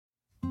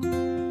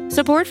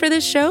Support for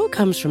this show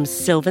comes from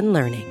Sylvan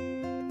Learning.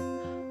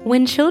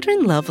 When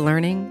children love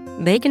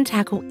learning, they can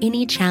tackle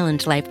any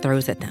challenge life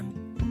throws at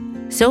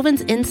them.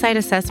 Sylvan's Insight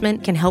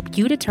Assessment can help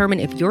you determine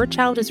if your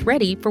child is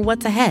ready for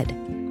what's ahead.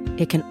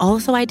 It can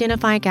also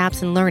identify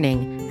gaps in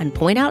learning and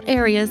point out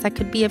areas that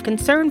could be of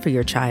concern for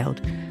your child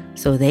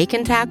so they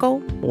can tackle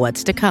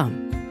what's to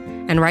come.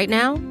 And right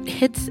now,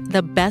 it's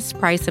the best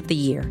price of the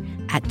year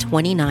at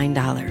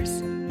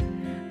 $29.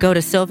 Go to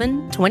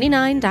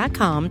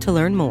sylvan29.com to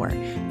learn more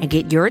and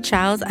get your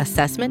child's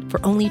assessment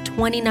for only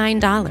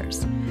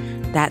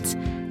 $29. That's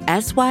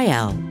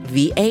SYLVAN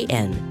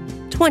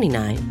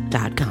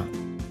 29.com.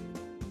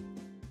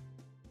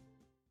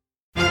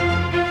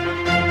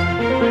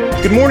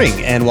 Good morning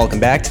and welcome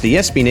back to the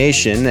SB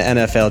Nation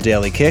NFL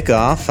Daily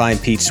Kickoff. I'm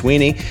Pete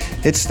Sweeney.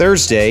 It's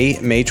Thursday,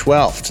 May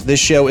 12th. This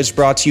show is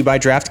brought to you by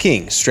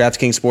DraftKings.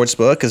 DraftKings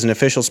Sportsbook is an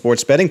official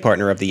sports betting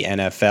partner of the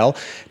NFL.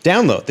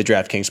 Download the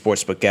DraftKings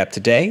Sportsbook app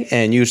today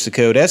and use the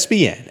code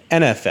SBN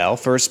NFL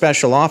for a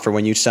special offer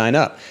when you sign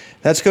up.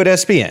 That's code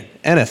SBN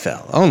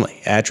NFL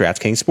only at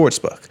DraftKings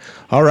Sportsbook.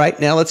 All right,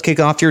 now let's kick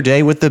off your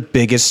day with the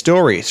biggest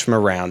stories from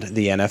around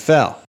the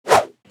NFL.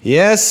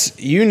 Yes,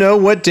 you know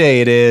what day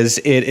it is.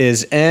 It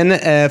is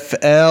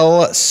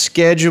NFL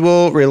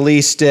schedule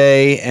release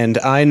day, and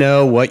I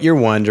know what you're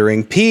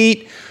wondering.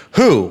 Pete,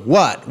 who,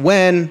 what,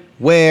 when,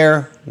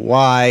 where,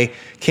 why?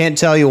 Can't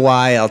tell you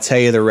why. I'll tell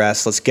you the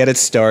rest. Let's get it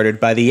started.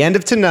 By the end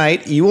of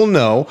tonight, you will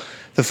know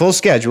the full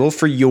schedule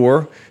for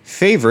your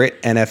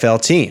favorite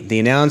NFL team.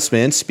 The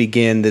announcements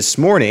begin this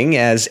morning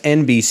as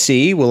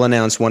NBC will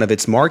announce one of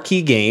its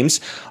marquee games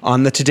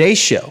on the Today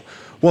Show.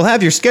 We'll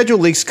have your schedule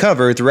leaks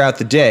covered throughout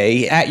the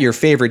day at your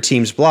favorite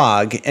team's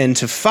blog, and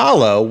to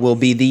follow will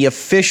be the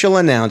official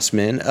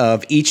announcement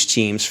of each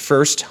team's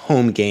first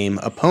home game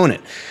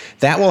opponent.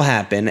 That will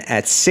happen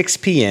at 6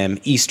 p.m.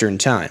 Eastern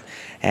Time.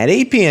 At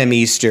 8 p.m.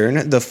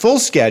 Eastern, the full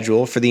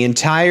schedule for the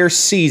entire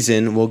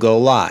season will go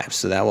live,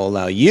 so that will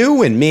allow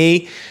you and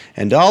me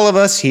and all of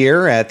us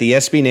here at the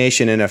SB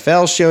Nation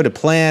NFL show to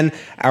plan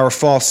our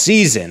fall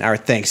season, our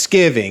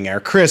Thanksgiving, our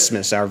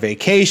Christmas, our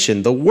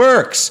vacation, the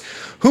works.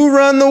 Who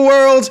run the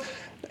world?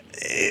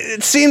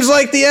 It seems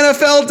like the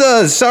NFL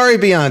does. Sorry,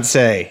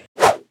 Beyonce.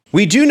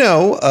 We do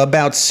know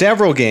about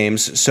several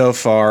games so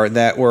far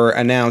that were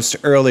announced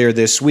earlier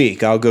this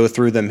week. I'll go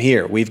through them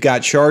here. We've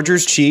got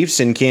Chargers-Chiefs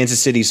in Kansas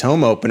City's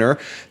home opener,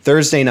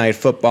 Thursday Night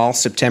Football,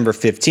 September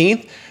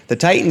 15th. The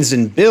Titans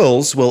and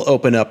Bills will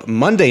open up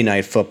Monday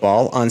Night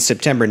Football on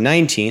September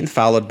 19th,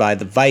 followed by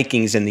the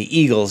Vikings and the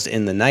Eagles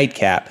in the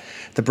nightcap.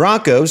 The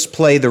Broncos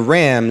play the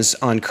Rams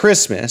on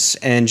Christmas,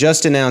 and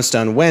just announced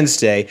on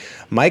Wednesday,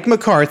 Mike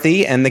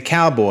McCarthy and the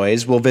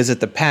Cowboys will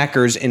visit the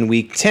Packers in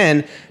Week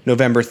 10,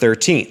 November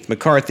 13th.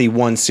 McCarthy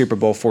won Super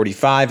Bowl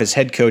 45 as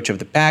head coach of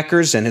the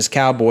Packers, and his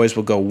Cowboys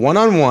will go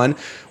one-on-one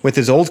with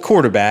his old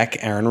quarterback,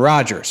 Aaron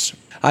Rodgers.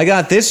 I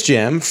got this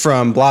gem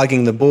from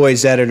Blogging the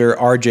Boys editor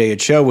R.J.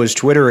 Ochoa's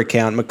Twitter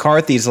account.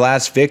 McCarthy's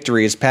last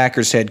victory as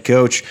Packers head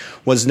coach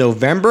was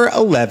November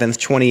 11th,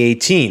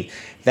 2018.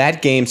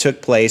 That game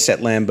took place at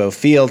Lambeau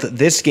Field.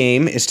 This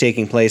game is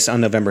taking place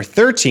on November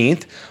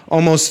 13th,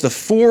 almost the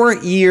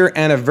 4-year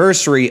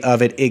anniversary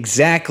of it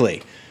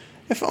exactly.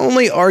 If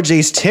only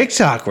RJ's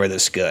TikTok were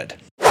this good.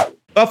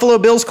 Buffalo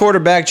Bills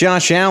quarterback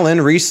Josh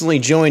Allen recently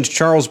joined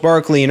Charles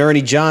Barkley and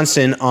Ernie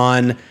Johnson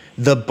on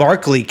the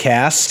Barkley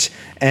Cast,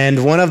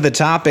 and one of the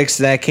topics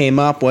that came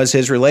up was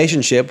his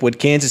relationship with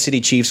Kansas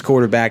City Chiefs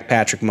quarterback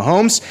Patrick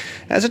Mahomes.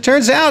 As it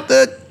turns out,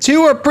 the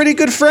two are pretty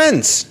good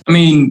friends. I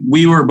mean,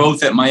 we were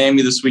both at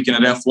Miami this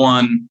weekend at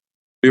F1.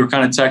 We were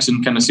kind of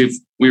texting, kind of see if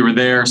we were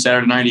there.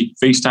 Saturday night, he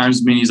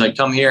FaceTimes me, and he's like,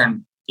 come here.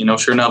 And,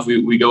 sure enough,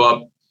 we go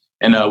up,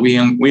 and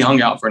we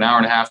hung out for an hour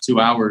and a half, 2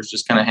 hours,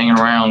 just kind of hanging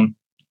around,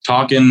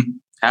 talking,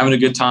 having a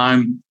good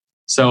time.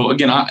 So,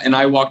 again,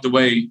 I walked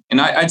away,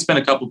 and I'd spent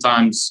a couple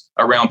times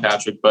around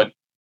Patrick, but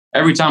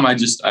every time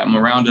I'm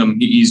around him,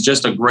 he's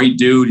just a great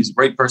dude. He's a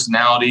great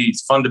personality.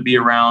 He's fun to be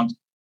around.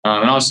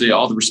 And obviously,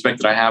 all the respect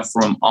that I have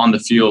for him on the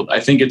field, I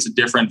think it's a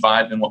different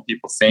vibe than what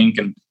people think.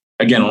 And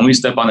again, when we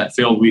step on that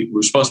field,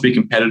 we're supposed to be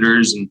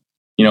competitors. And,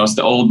 it's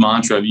the old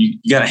mantra of you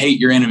got to hate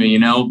your enemy,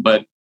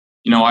 But,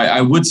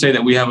 I would say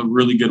that we have a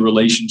really good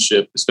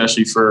relationship,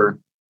 especially for,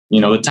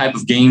 the type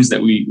of games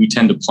that we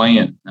tend to play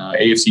in.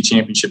 AFC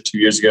Championship 2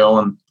 years ago,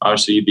 and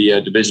obviously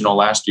the divisional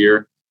last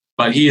year.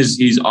 But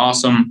he's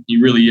awesome. He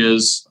really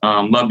is.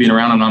 Love being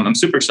around him. I'm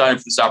super excited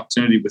for this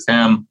opportunity with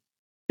him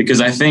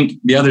because I think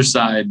the other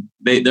side,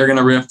 they're going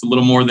to riff a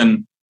little more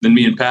than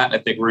me and Pat. I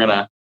think we're going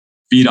to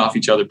feed off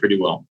each other pretty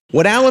well.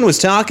 What Allen was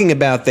talking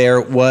about there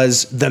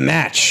was the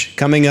match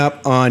coming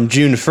up on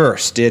June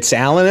 1st. It's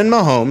Allen and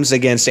Mahomes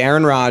against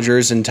Aaron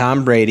Rodgers and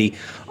Tom Brady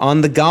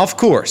on the golf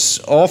course.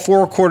 All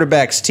four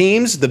quarterbacks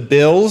teams, the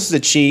Bills, the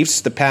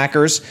Chiefs, the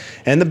Packers,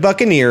 and the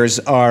Buccaneers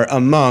are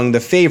among the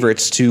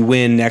favorites to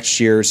win next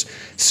year's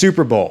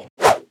Super Bowl.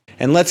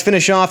 And let's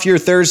finish off your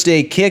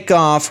Thursday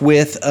kickoff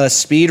with a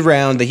speed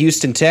round. The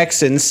Houston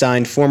Texans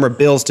signed former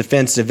Bills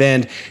defensive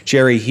end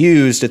Jerry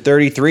Hughes. The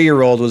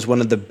 33-year-old was one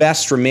of the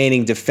best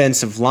remaining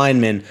defensive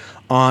linemen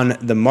on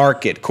the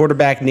market.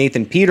 Quarterback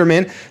Nathan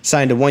Peterman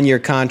signed a 1-year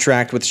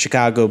contract with the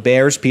Chicago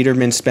Bears.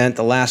 Peterman spent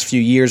the last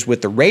few years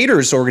with the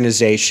Raiders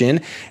organization,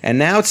 and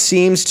now it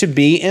seems to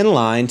be in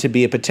line to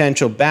be a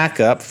potential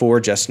backup for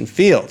Justin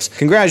Fields.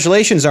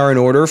 Congratulations are in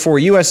order for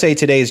USA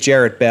Today's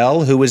Jarrett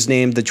Bell, who was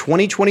named the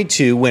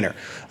 2022 winner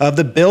of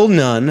the Bill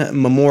Nunn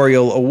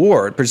Memorial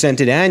Award,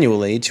 presented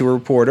annually to a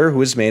reporter who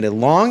has made a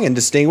long and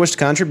distinguished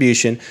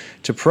contribution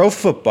to pro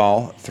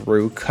football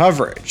through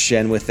coverage.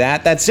 And with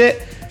that, that's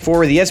it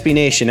for the SB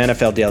Nation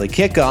NFL Daily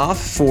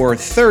Kickoff for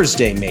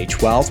Thursday, May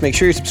 12th. Make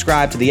sure you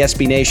subscribe to the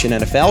SB Nation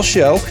NFL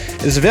show.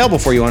 It is available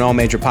for you on all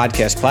major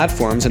podcast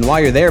platforms. And while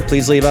you're there,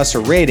 please leave us a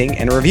rating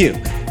and a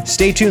review.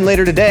 Stay tuned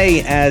later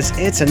today as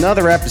it's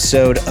another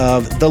episode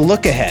of The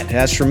Look Ahead.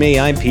 As for me,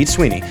 I'm Pete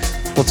Sweeney.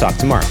 We'll talk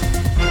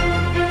tomorrow.